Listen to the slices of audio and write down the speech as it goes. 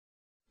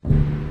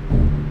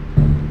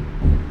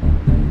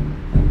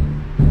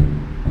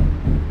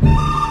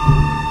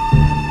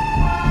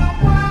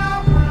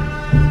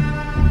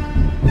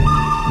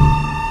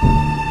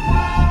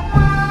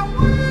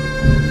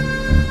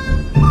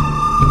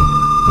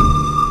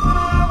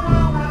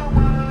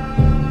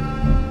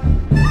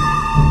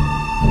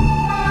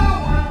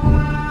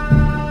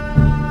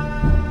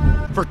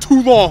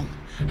too long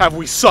have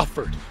we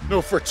suffered.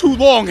 No, for too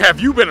long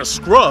have you been a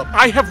scrub.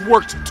 I have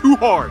worked too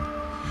hard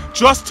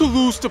just to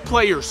lose to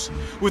players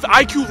with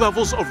IQ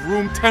levels of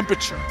room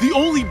temperature. The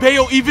only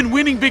Bayo even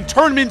winning big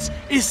tournaments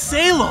is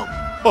Salem.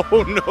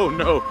 Oh,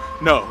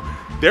 no.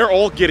 They're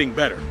all getting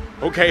better.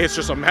 Okay, it's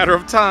just a matter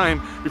of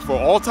time before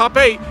all top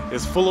 8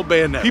 is full of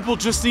Bayonetta. People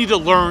just need to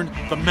learn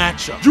the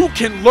matchup. You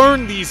can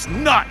learn these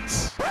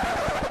nuts.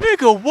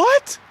 Nigga,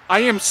 what? I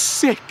am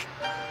sick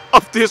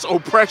of this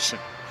oppression.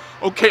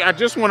 Okay, I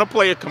just want to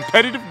play a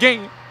competitive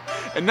game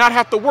and not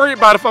have to worry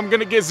about if I'm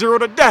gonna get 0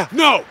 to death.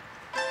 No!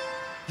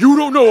 You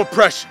don't know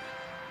oppression.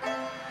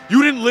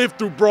 You didn't live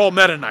through Brawl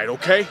Meta Night,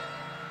 okay?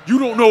 You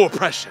don't know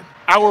oppression.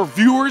 Our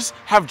viewers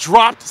have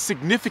dropped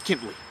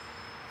significantly,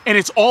 and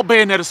it's all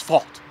Bayonetta's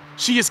fault.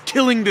 She is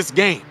killing this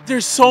game.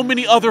 There's so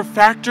many other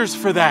factors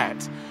for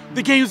that.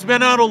 The game's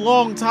been out a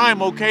long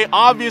time, okay?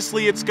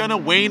 Obviously, it's gonna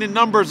wane in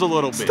numbers a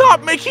little bit.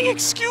 Stop making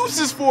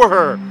excuses for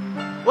her.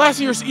 Last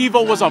year's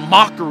Evo was a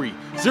mockery.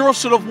 Zero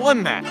should have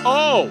won that.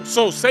 Oh,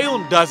 so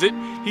Salem does it,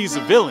 he's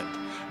a villain.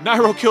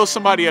 Nairo kills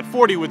somebody at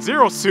 40 with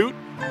Zero suit,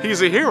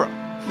 he's a hero.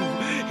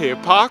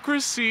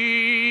 Hypocrisy.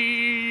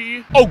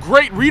 Oh,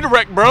 great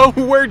redirect, bro.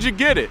 Where'd you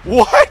get it?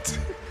 What?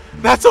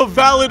 That's a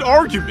valid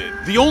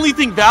argument. The only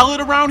thing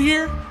valid around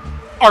here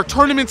are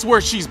tournaments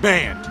where she's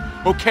banned,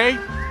 okay?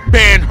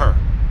 Ban her.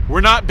 We're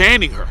not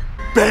banning her.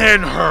 Ban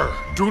her.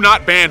 Do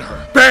not ban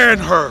her. Ban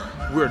her.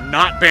 We're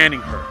not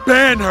banning her.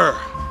 Ban her.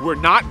 We're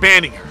not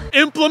banning her.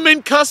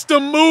 Implement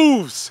custom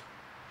moves.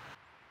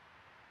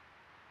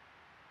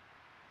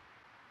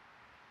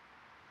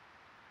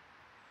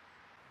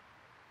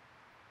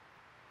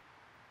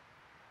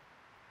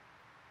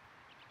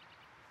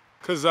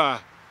 Cause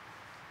I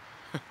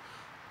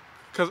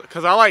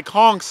like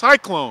Kong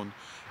Cyclone,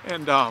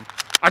 and I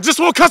just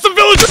want custom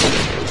villages.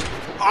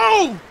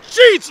 Oh,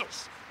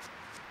 Jesus!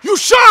 You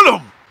shot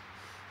him!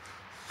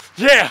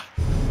 Yeah,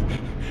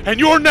 and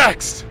you're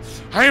next.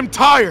 I am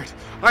tired.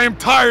 I am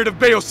tired of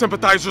Bayo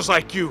sympathizers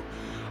like you.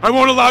 I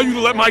won't allow you to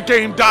let my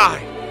game die.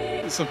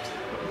 I'm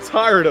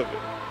tired of it.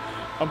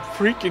 I'm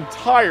freaking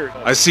tired.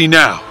 I see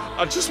now.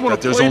 I just want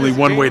to. There's only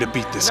one way to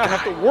beat this guy. I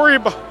have to worry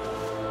about.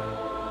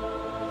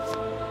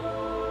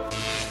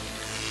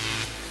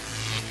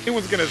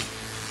 Anyone's gonna.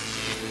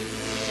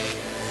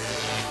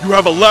 You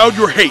have allowed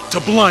your hate to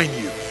blind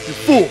you, you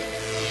fool.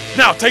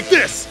 Now take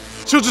this.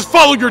 She'll just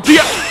follow your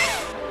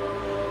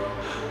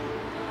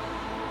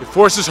It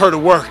forces her to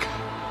work.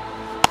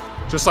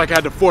 Just like I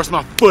had to force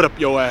my foot up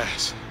your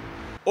ass.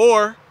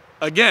 Or,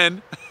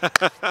 again,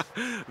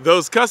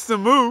 those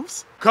custom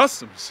moves.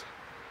 Customs.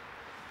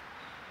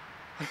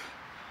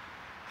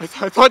 I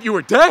thought you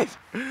were dead.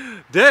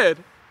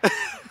 Dead?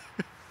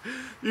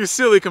 You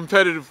silly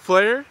competitive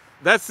player.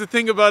 That's the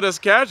thing about us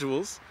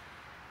casuals.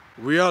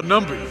 We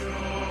outnumber you.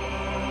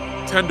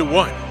 10 to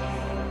 1.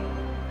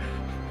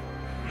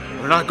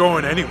 We're not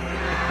going anywhere.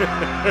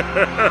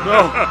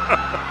 No.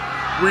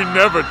 We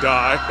never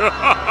die.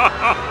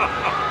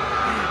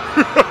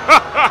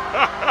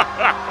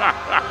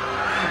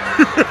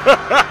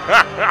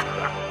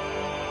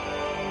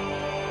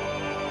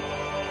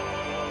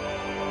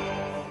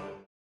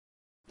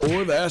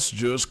 Boy, that's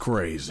just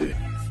crazy.